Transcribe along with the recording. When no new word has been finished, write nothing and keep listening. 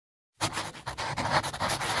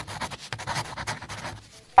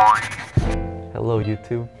Hello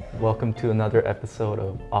YouTube, welcome to another episode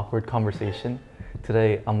of Awkward Conversation.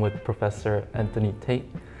 Today I'm with Professor Anthony Taitt.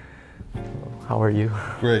 How are you?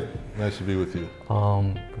 Great, nice to be with you.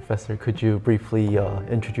 Professor, could you briefly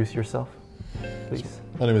introduce yourself, please?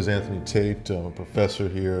 My name is Anthony Taitt. I'm a professor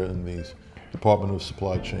here in the Department of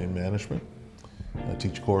Supply Chain Management. I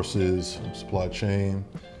teach courses on supply chain,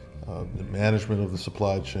 the management of the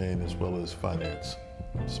supply chain, as well as finance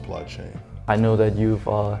of the supply chain. I know that you've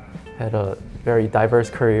had a very diverse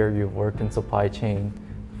career. You've worked in supply chain,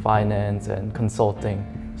 finance, and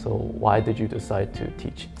consulting. So why did you decide to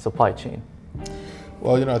teach supply chain?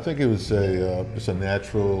 Well, I think it was just a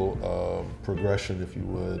natural progression, if you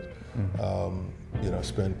would. I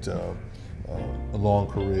spent a long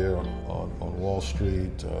career on Wall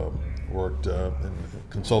Street, worked in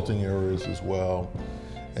consulting areas as well.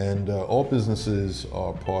 And all businesses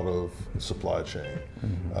are part of the supply chain,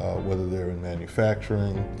 whether they're in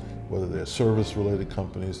manufacturing, whether they're service-related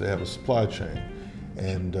companies, they have a supply chain.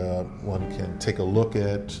 And one can take a look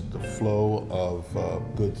at the flow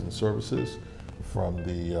of goods and services from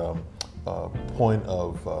the point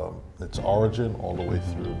of its origin all the way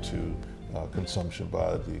through to consumption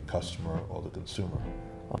by the customer or the consumer.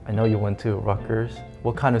 I know you went to Rutgers.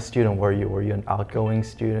 What kind of student were you? Were you an outgoing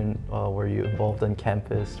student? Were you involved on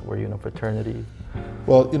campus? Were you in a fraternity?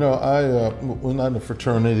 Well, when I'm in a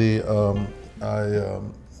fraternity, I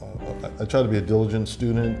try to be a diligent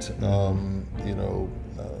student.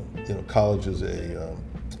 College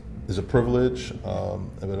is a privilege,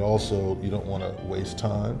 but also you don't want to waste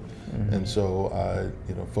time. And so I,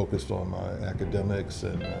 focused on my academics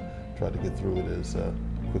and tried to get through it as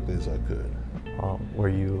quickly as I could. Were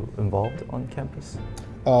you involved on campus?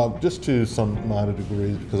 Just to some minor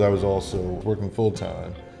degrees, because I was also working full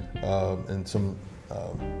time, and some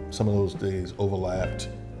of those days overlapped.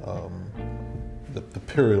 The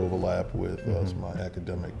period overlapped with my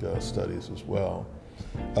academic studies as well.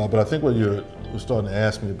 But I think what you were starting to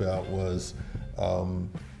ask me about was,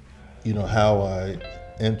 how I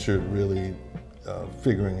entered really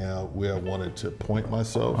figuring out where I wanted to point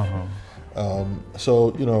myself.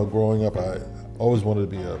 So, growing up, I always wanted to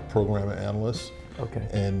be a program analyst. Okay.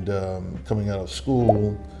 And coming out of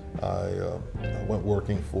school, I went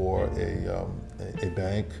working for a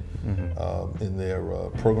bank in their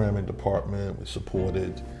programming department. We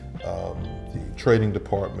supported the trading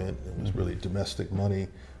department. It was really domestic money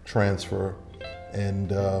transfer.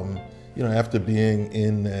 And, after being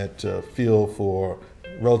in that field for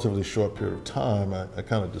a relatively short period of time, I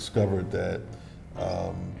kind of discovered that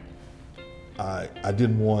I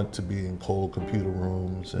didn't want to be in cold computer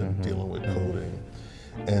rooms and dealing with coding.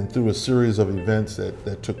 And through a series of events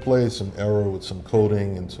that took place, some error with some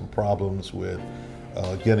coding and some problems with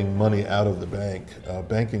getting money out of the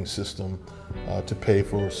banking system to pay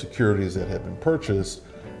for securities that had been purchased,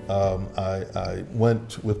 I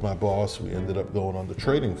went with my boss. We ended up going on the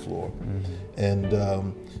trading floor. And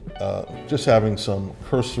just having some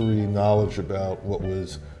cursory knowledge about what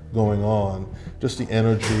was going on, just the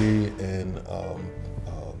energy and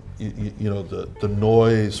the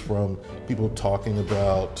noise from people talking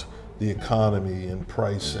about the economy and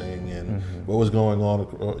pricing and what was going on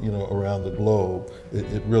around the globe,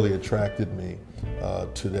 it really attracted me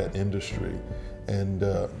to that industry. And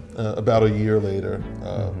about a year later,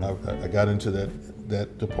 I got into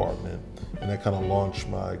that department, and that kind of launched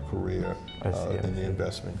my career in the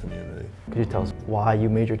investment community. Could you tell us why you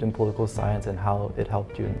majored in political science and how it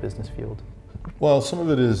helped you in the business field? Well, some of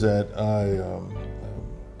it is that I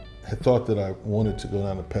had thought that I wanted to go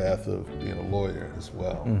down the path of being a lawyer as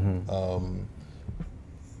well.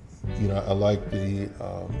 I like the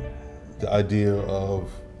idea of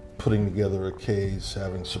putting together a case,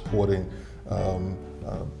 having supporting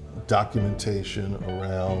documentation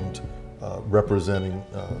around representing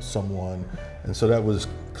someone, and so that was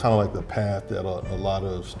kind of like the path that a lot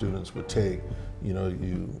of students would take.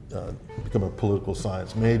 You become a political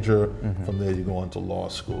science major, from there you go on to law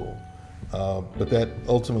school. But that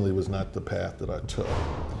ultimately was not the path that I took.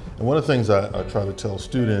 And one of the things I try to tell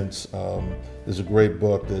students, there's a great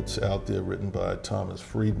book that's out there written by Thomas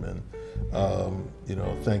Friedman,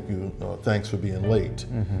 thanks for being late.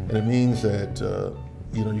 And it means that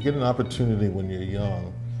you get an opportunity when you're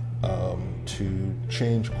young to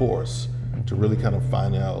change course, to really kind of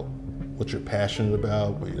find out what you're passionate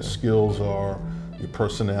about, what your skills are, your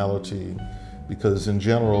personality, because in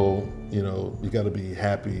general, you got to be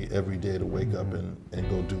happy every day to wake up and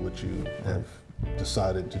go do what you have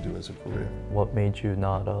decided to do as a career. What made you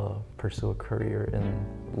not pursue a career in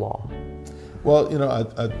law? Well, you know,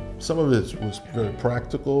 some of it was very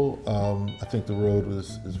practical. I think the road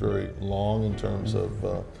is very long in terms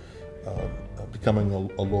of becoming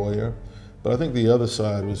a lawyer. But I think the other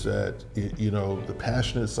side was that, you know, the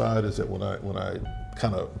passionate side is that when I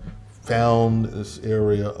kind of found this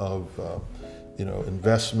area of, you know,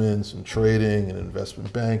 investments and trading and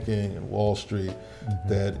investment banking and Wall Street,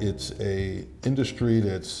 that it's a industry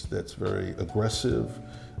that's very aggressive.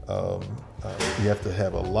 You have to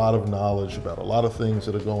have a lot of knowledge about a lot of things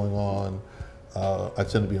that are going on. I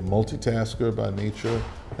tend to be a multitasker by nature,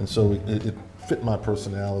 and so it fit my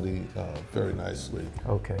personality very nicely.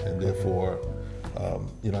 Okay. And therefore,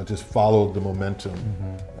 you know, I just followed the momentum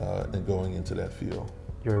in going into that field.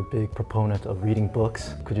 You're a big proponent of reading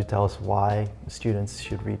books. Could you tell us why students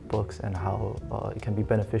should read books and how it can be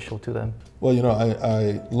beneficial to them? Well, you know,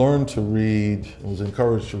 I learned to read and was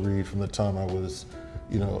encouraged to read from the time I was,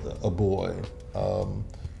 you know, a boy.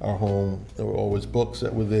 Our home, there were always books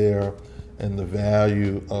that were there, and the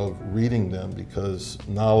value of reading them, because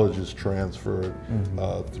knowledge is transferred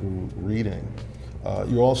through reading.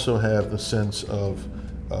 You also have the sense of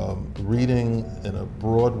reading in a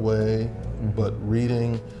broad way, but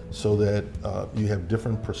reading so that you have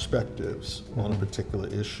different perspectives on a particular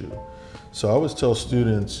issue. So I always tell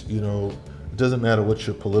students, you know, it doesn't matter what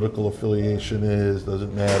your political affiliation is,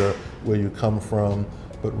 doesn't matter where you come from,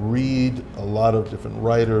 but read a lot of different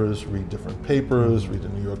writers, read different papers, read the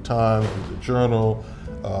New York Times, read the Journal,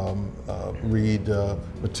 read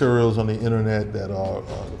materials on the internet that are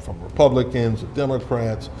from Republicans or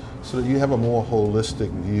Democrats, so that you have a more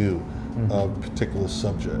holistic view of particular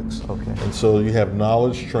subjects. Okay. And so you have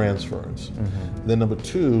knowledge transference. Then number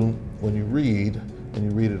two, when you read, and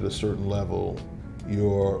you read at a certain level,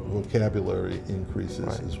 your vocabulary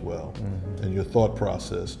increases as well, and your thought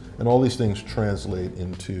process, and all these things translate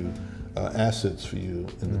into assets for you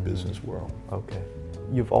in the business world. Okay.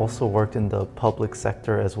 You've also worked in the public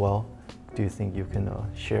sector as well. Do you think you can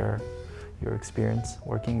share your experience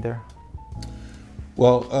working there?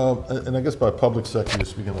 Well, and I guess by public sector, you're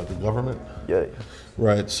speaking about the government? Yeah.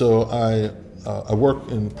 Right, so I work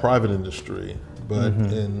in private industry, but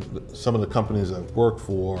in some of the companies I've worked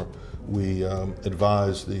for, we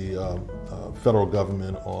advise the federal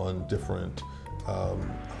government on different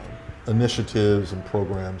initiatives and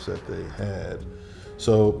programs that they had.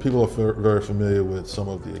 So people are very familiar with some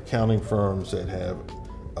of the accounting firms that have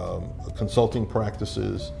consulting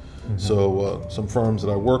practices. So some firms that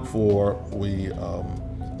I work for, we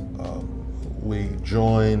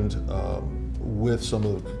joined with some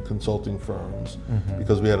of the consulting firms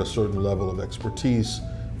because we had a certain level of expertise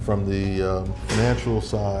from the financial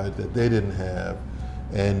side that they didn't have,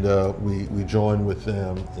 and we joined with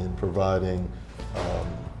them in providing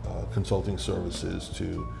consulting services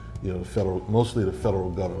to, you know, mostly the federal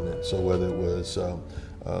government. So whether it was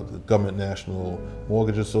the Government National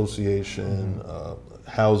Mortgage Association,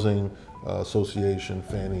 Housing Association,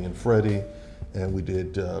 Fannie and Freddie, and we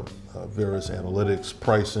did various analytics,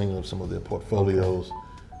 pricing of some of their portfolios,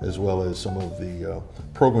 as well as some of the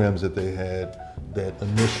programs that they had that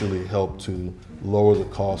initially helped to lower the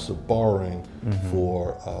cost of borrowing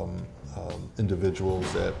for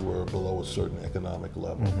individuals that were below a certain economic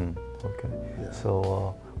level. Okay. Yeah.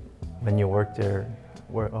 So when you worked there,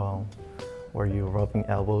 were you rubbing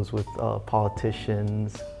elbows with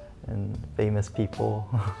politicians and famous people?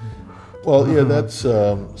 Well, yeah, that's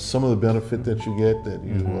some of the benefit that you get, that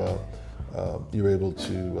you're able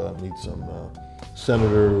to meet some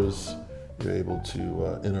senators, you're able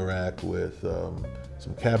to interact with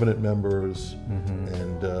some cabinet members,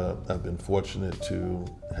 and I've been fortunate to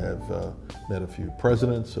have met a few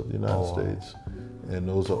presidents of the United States, and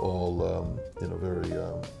those are all you know, very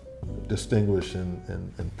distinguished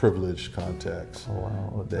and privileged contacts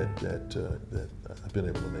that I've been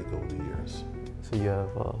able to make over the years. So you have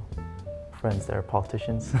friends that are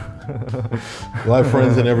politicians? Well, I have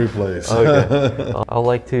friends in every place. Okay. I'd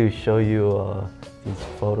like to show you these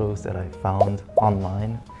photos that I found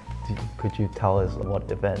online. Could you tell us what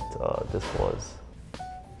event this was?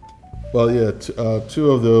 Well, yeah,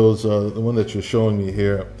 two of those, the one that you're showing me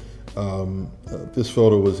here, this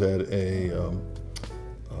photo was at a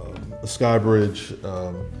Skybridge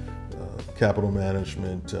capital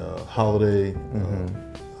management holiday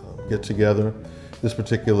get-together. This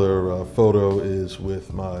particular photo is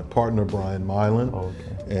with my partner, Brian Milan,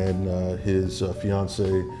 and his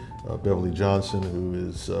fiancee, Beverly Johnson, who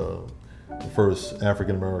is the first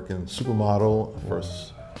African-American supermodel,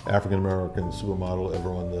 first African-American supermodel ever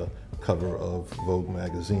on the cover of Vogue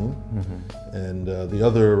magazine. And the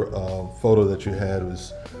other photo that you had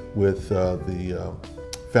was with the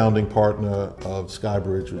founding partner of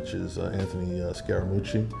Skybridge, which is Anthony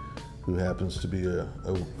Scaramucci, who happens to be a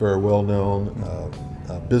very well-known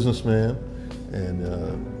businessman, and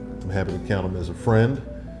I'm happy to count him as a friend.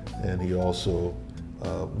 And he also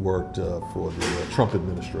worked for the Trump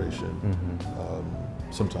administration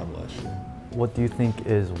sometime last year. What do you think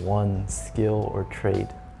is one skill or trade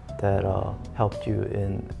that helped you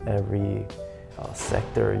in every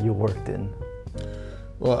sector you worked in?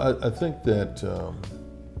 Well, I think that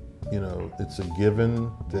you know, it's a given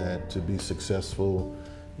that to be successful,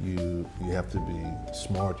 you have to be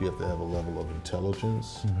smart. You have to have a level of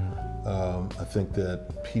intelligence. I think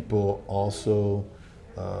that people also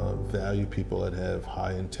value people that have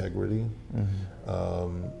high integrity,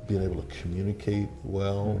 being able to communicate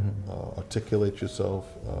well, articulate yourself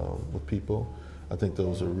with people. I think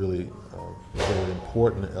those are really very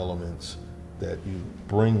important elements that you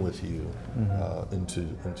bring with you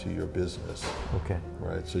into your business. Okay.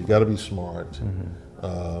 Right. So you got to be smart.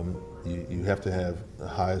 You have to have the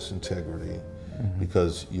highest integrity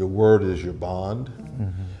because your word is your bond,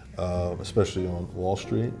 especially on Wall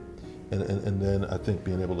Street. And then I think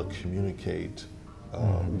being able to communicate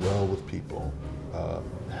well with people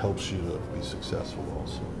helps you to be successful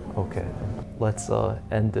also. Okay. Let's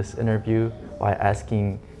end this interview by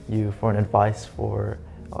asking you for an advice for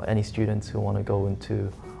any students who want to go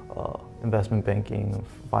into investment banking,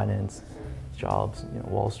 finance, jobs,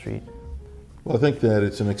 Wall Street. Well, I think that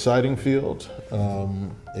it's an exciting field.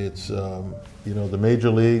 It's the major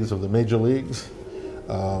leagues of the major leagues.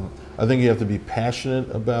 I think you have to be passionate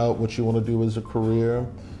about what you want to do as a career.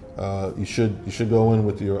 You should go in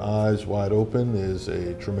with your eyes wide open. There's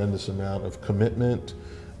a tremendous amount of commitment.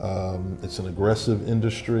 It's an aggressive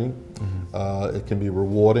industry. It can be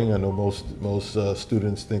rewarding. I know most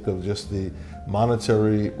students think of just the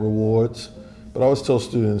monetary rewards, but I always tell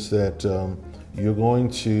students that you're going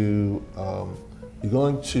to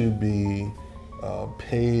be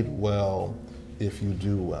paid well if you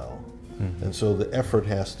do well. And so the effort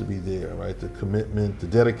has to be there, right? The commitment, the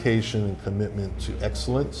dedication and commitment to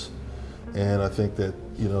excellence. And I think that,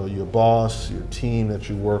 your boss, your team that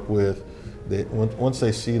you work with, once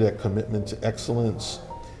they see that commitment to excellence,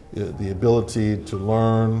 the ability to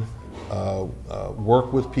learn,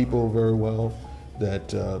 work with people very well,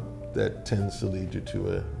 that tends to lead you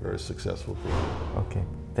to a very successful career. Okay,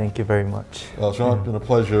 thank you very much. Well, Sean, it's been a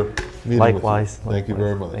pleasure meeting Likewise. with you. Thank you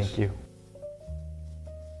very much. Thank you.